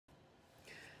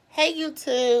Hey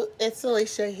YouTube, it's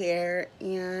Alicia here,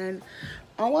 and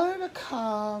I wanted to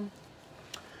come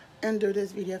and do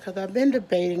this video because I've been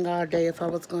debating all day if I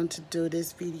was going to do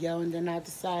this video, and then I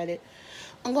decided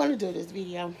I'm going to do this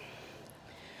video.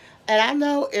 And I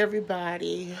know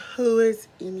everybody who is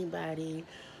anybody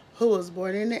who was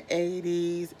born in the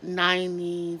 80s,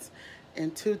 90s,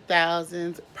 and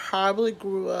 2000s probably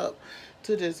grew up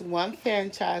to this one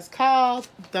franchise called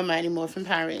the Mighty Morphin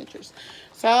Power Rangers.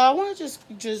 So I want to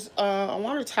I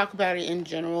want to talk about it in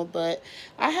general, but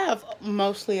I have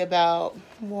mostly about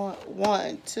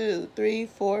one, two, three,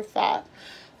 four,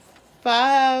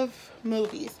 five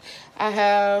movies. I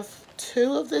have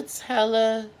two of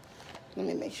the let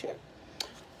me make sure.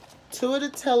 Two of the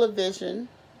television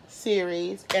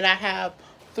series, and I have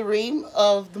three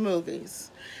of the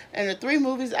movies. And the three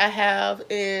movies I have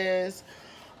is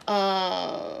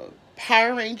Power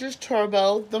Rangers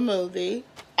Turbo, the movie.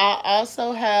 I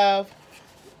also have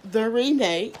the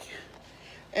remake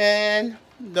and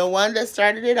the one that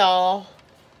started it all,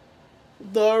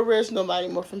 the original Mighty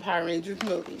Morphin Power Rangers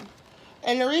movie.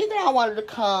 And the reason I wanted to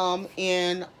come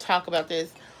and talk about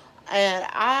this, and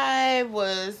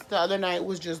the other night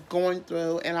was just going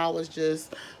through and I was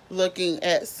just looking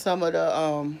at some of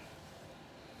the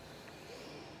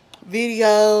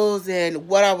videos and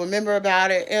what I remember about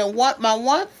it. And my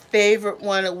one favorite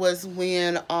one was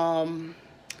when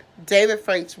David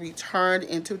Franks returned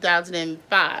in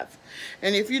 2005.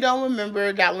 And if you don't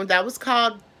remember that one, that was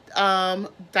called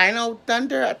Dino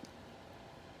Thunder.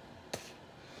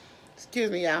 Excuse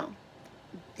me, y'all.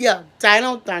 Yeah,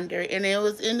 Dino Thunder. And it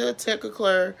was in the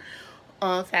particular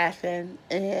fashion.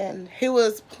 And he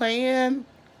was playing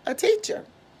a teacher.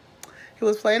 He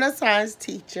was playing a science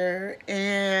teacher,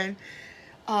 and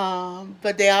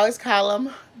but they always call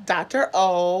him Dr.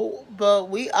 O, but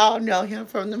we all know him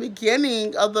from the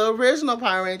beginning of the original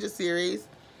Power Ranger series.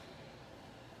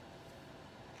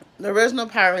 The original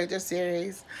Power Ranger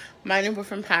series, Mighty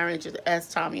Morphin Power Rangers as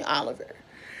Tommy Oliver.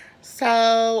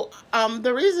 So,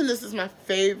 the reason this is my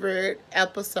favorite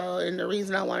episode and the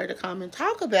reason I wanted to come and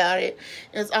talk about it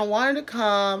is I wanted to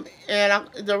come and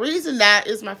the reason that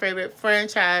is my favorite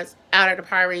franchise out of the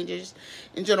Power Rangers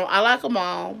in general. I like them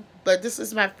all, but this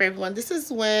is my favorite one. This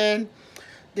is when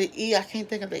I can't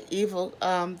think of the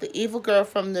evil girl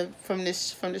from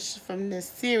this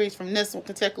series, from this one in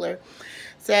particular,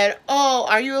 said, "Oh,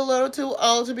 are you a little too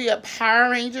old to be a Power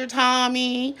Ranger,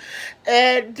 Tommy?"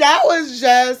 And that was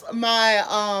just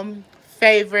my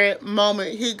favorite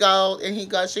moment. She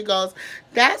goes,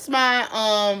 "That's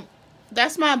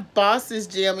my boss's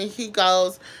gym," and he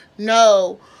goes,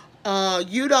 "No,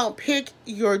 you don't pick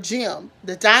your gym.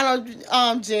 The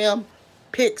Dino gym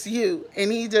picks you,"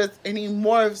 and he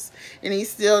morphs, and he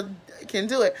still can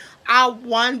do it. I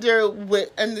wonder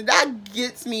and that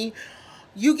gets me.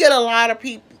 You get a lot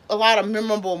of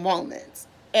memorable moments,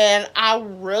 and I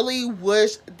really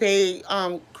wish they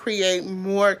create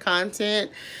more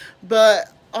content. But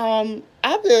I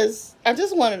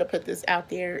just wanted to put this out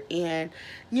there, and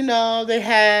they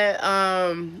had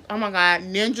oh my God,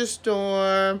 Ninja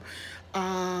Storm,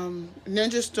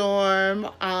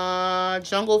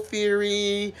 Jungle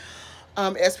Fury,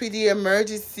 SPD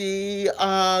Emergency,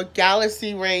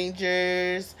 Galaxy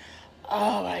Rangers.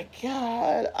 Oh my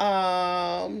God.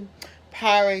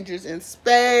 Power Rangers in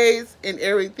Space and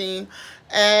everything.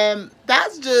 And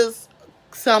that's just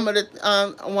some of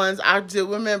the ones I do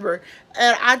remember.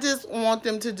 And I just want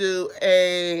them to do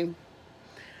a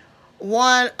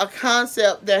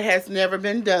concept that has never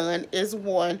been done is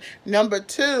one. Number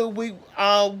two, we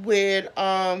with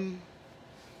not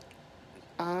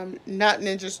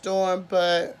Ninja Storm,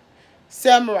 but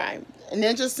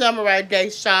Ninja Samurai, they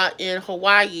shot in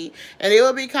Hawaii, and it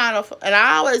would be kind of, and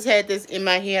I always had this in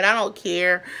my head, I don't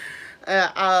care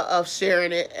of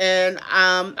sharing it, and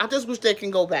I just wish they can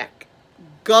go back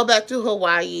to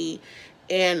Hawaii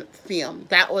and film.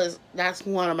 That's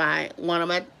one of my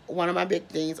big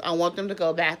things. I want them to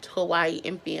go back to Hawaii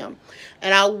and film.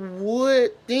 And I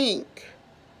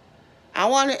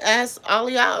want to ask all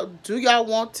of y'all, do y'all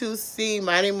want to see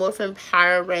Mighty Morphin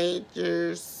Power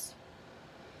Rangers,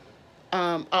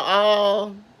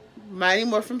 all Mighty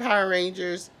Morphin Power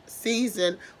Rangers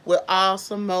season with all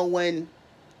Samoan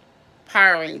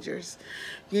Power Rangers?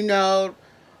 The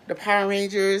Power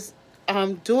Rangers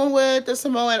doing with the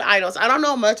Samoan idols. I don't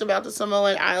know much about the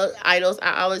Samoan idols.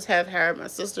 I always have heard my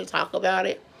sister talk about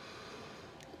it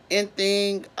and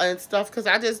stuff, because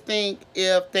I just think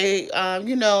if they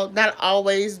not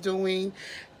always doing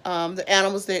The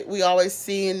animals that we always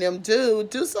see in them do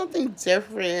something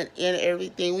different in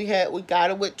everything. We got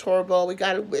it with Turbo, we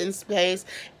got it in Space,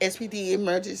 SPD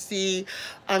Emergency.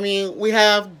 I mean, we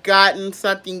have gotten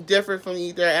something different from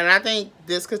either, and I think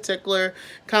this particular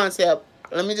concept,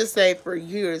 let me just say, for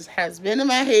years has been in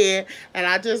my head, and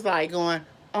I just like going,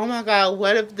 oh my God,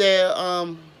 what if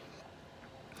the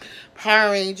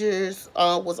Power Rangers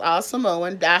was all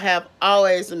Samoan? I have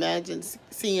always imagined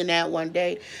seeing that one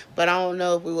day, but I don't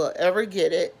know if we will ever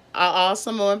get it. All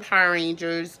Samoan Power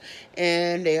Rangers,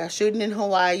 and they are shooting in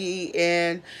Hawaii,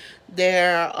 and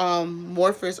their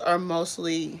morphers are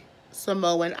mostly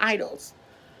Samoan idols.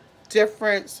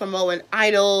 Different Samoan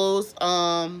idols.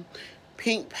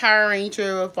 Pink Power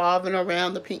Ranger revolving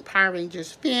around the Pink Power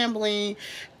Rangers family,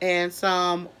 and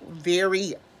some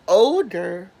very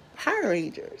older Power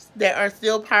Rangers that are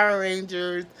still Power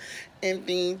Rangers and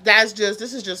things.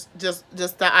 This is just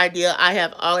the idea I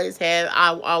have always had. I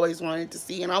always wanted to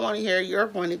see, and I want to hear your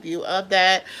point of view of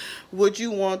that. Would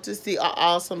you want to see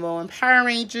all Samoan Power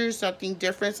Rangers, something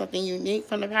different, something unique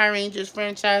from the Power Rangers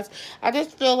franchise? I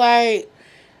just feel like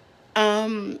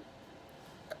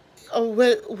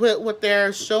what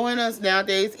they're showing us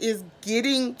nowadays is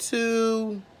getting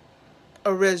too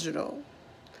original.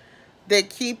 They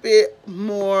keep it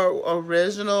more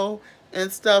original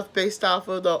and stuff based off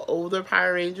of the older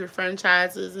Power Ranger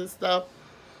franchises and stuff.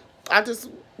 I just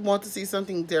want to see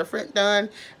something different done,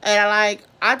 and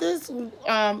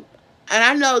and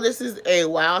I know this is a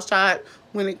wild shot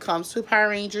when it comes to Power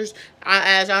Rangers.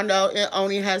 As y'all know, it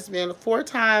only has been 4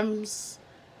 times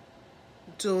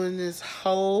doing the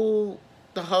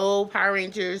whole Power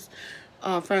Rangers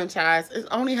franchise. It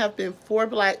only have been 4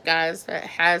 black guys that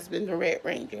has been the Red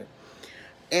Ranger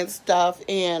and stuff.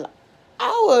 And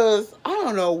I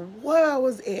don't know where I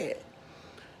was at.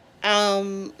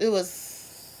 It was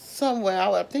somewhere.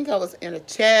 I think I was in a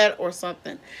chat or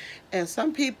something, and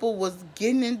some people was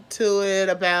getting into it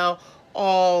about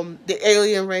the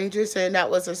Alien Rangers, saying that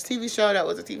was a TV show. That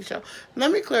was a TV show.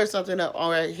 Let me clear something up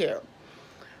right here.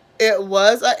 It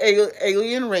was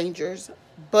Alien Rangers,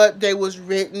 but they was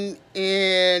written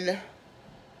in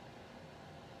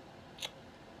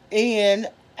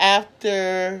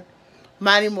after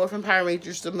Mighty Morphin Power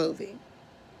Rangers the movie.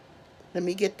 Let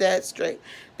me get that straight.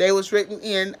 They was written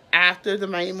in after the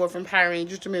Mighty Morphin Power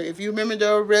Rangers the movie. If you remember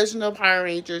the original Power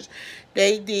Rangers,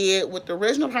 with the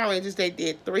original Power Rangers, they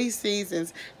did 3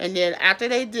 seasons. And then after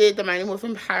they did the Mighty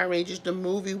Morphin Power Rangers, the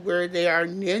movie where they are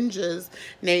ninjas,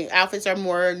 and their outfits are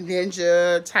more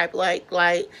ninja type,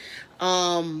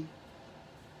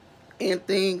 and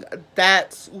thing,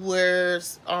 that's where,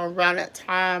 around that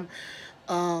time,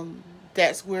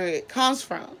 that's where it comes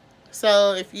from.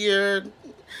 So if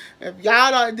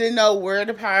y'all didn't know where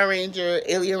the Power Ranger,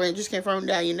 Alien Rangers came from,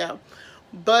 now you know.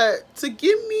 But to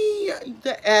give me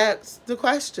the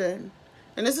question,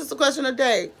 and this is the question of the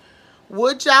day,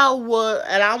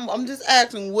 I'm just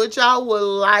asking, would y'all would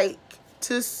like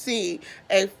to see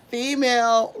a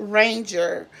female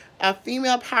ranger, a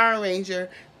female Power Ranger,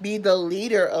 be the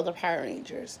leader of the Power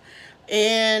Rangers?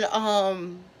 And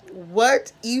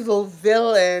what evil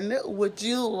villain would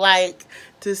you like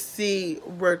to see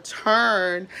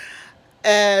return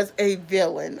as a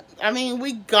villain? I mean,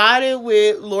 we got it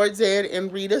with Lord Zed and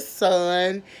Rita's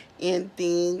son and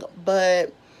thing,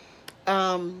 but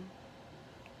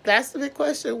that's the big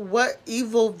question. What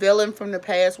evil villain from the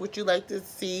past would you like to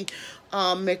see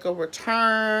make a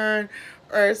return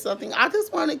or something? I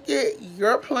just want to get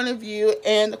your point of view.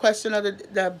 And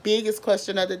the biggest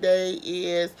question of the day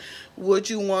is, would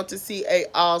you want to see a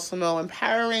all Samoan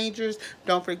Power Rangers?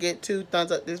 Don't forget to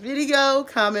thumbs up this video,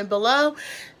 comment below,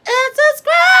 and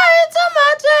subscribe to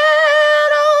my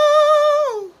channel.